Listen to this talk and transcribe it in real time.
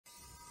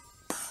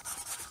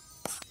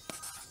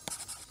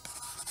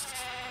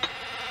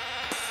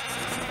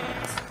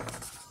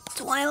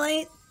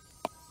Twilight?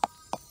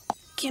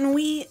 Can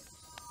we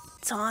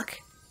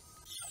talk?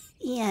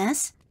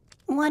 Yes?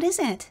 What is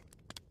it?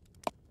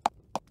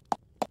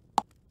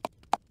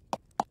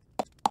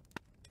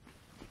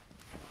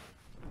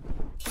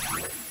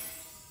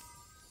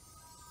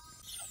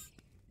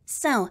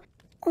 So,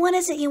 what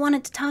is it you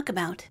wanted to talk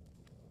about?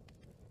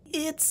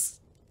 It's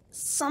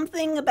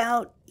something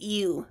about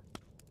you.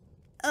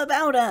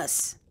 About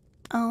us.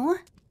 Oh?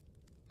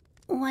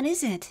 What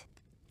is it?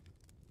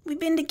 We've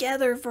been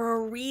together for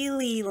a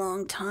really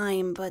long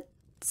time, but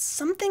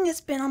something has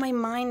been on my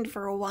mind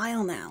for a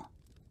while now.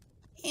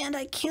 And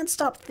I can't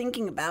stop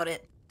thinking about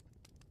it.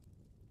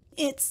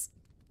 It's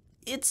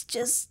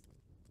just...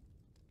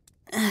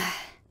 How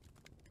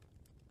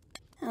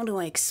do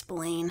I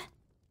explain?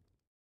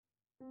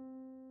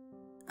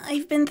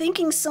 I've been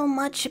thinking so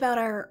much about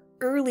our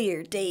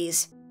earlier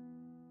days.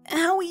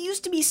 How we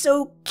used to be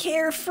so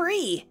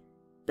carefree.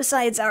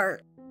 Besides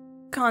our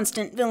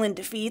constant villain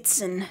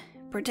defeats and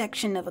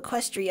protection of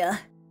Equestria.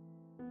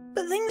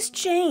 But things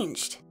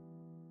changed.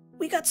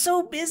 We got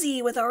so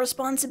busy with our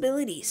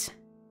responsibilities.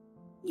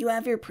 You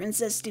have your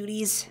princess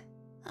duties,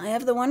 I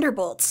have the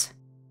Wonderbolts.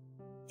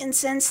 And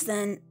since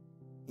then,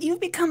 you've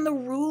become the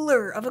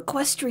ruler of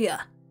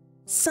Equestria,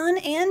 sun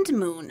and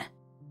moon.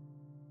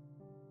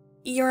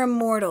 You're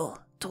immortal,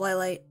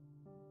 Twilight.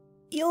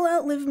 You'll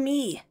outlive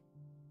me.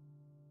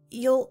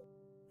 You'll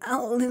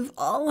outlive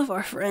all of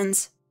our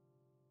friends.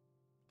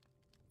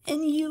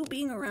 And you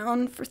being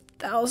around for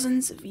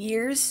thousands of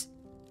years,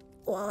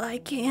 while I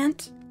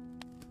can't,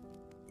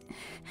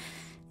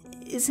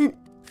 isn't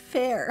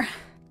fair.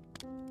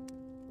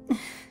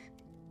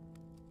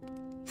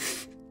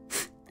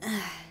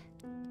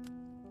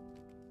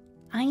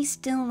 I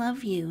still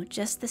love you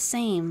just the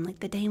same like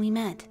the day we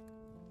met.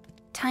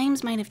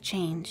 Times might have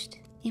changed,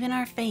 even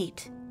our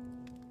fate.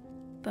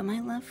 But my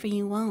love for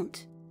you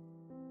won't.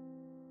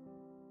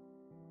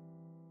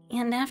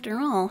 And after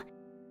all,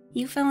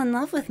 you fell in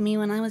love with me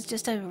when I was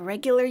just a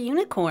regular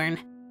unicorn.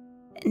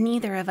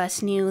 Neither of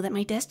us knew that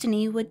my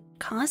destiny would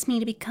cause me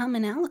to become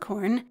an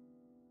alicorn.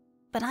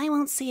 But I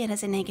won't see it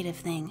as a negative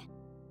thing.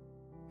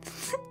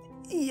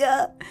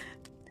 Yeah,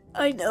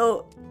 I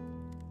know.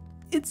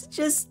 It's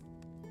just...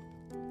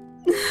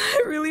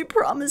 I really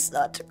promised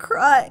not to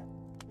cry.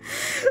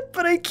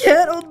 But I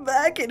can't hold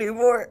back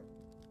anymore.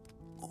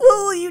 What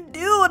will you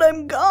do when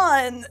I'm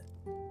gone?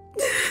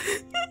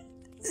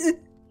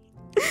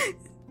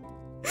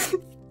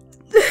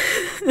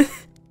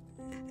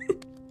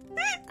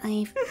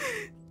 I've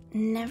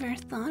never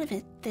thought of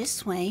it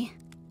this way.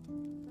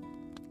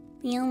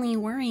 The only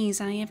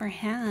worries I ever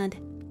had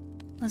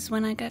was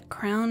when I got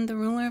crowned the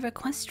ruler of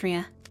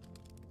Equestria.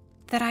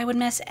 That I would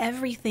mess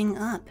everything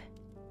up.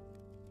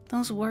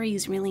 Those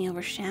worries really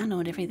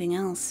overshadowed everything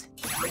else.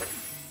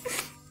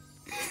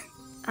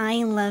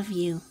 I love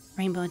you,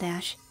 Rainbow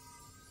Dash.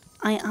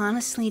 I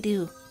honestly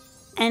do,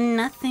 and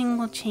nothing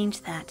will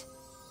change that.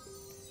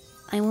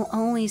 I will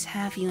always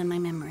have you in my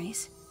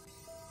memories.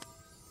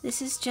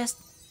 This is just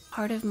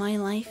part of my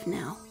life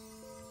now.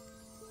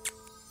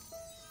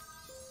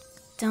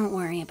 Don't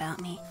worry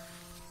about me,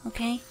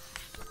 okay?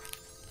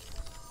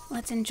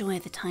 Let's enjoy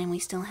the time we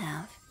still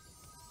have.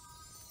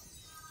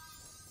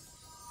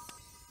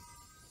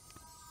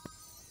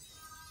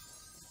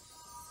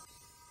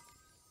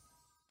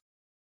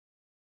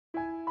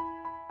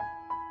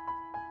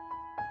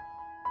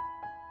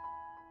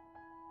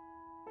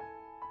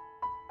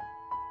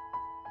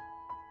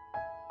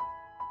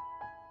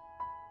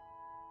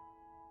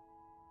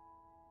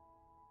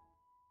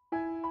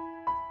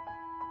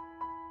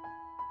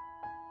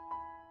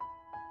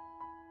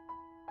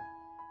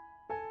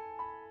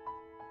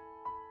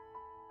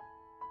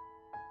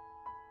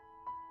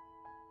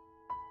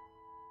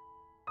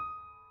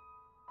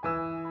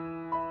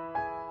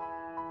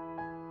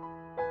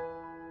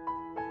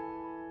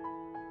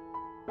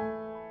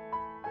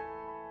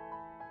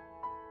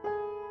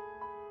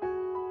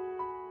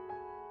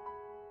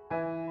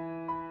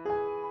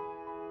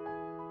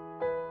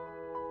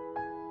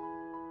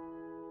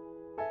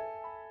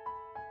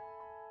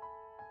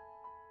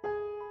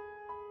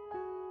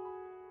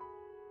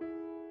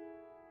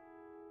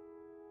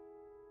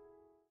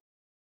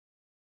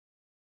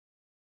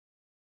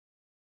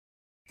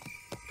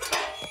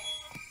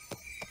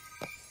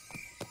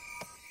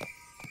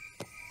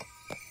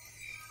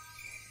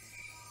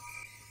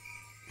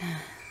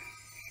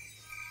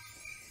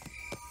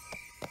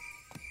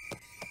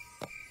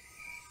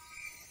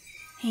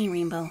 Hey,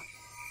 Rainbow.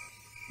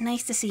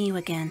 Nice to see you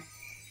again.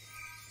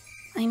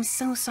 I'm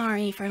so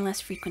sorry for less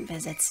frequent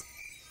visits.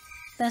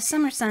 The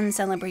Summer Sun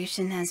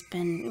celebration has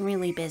been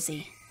really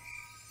busy.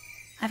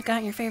 I've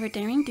got your favorite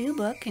Daring Do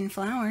book and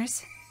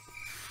flowers.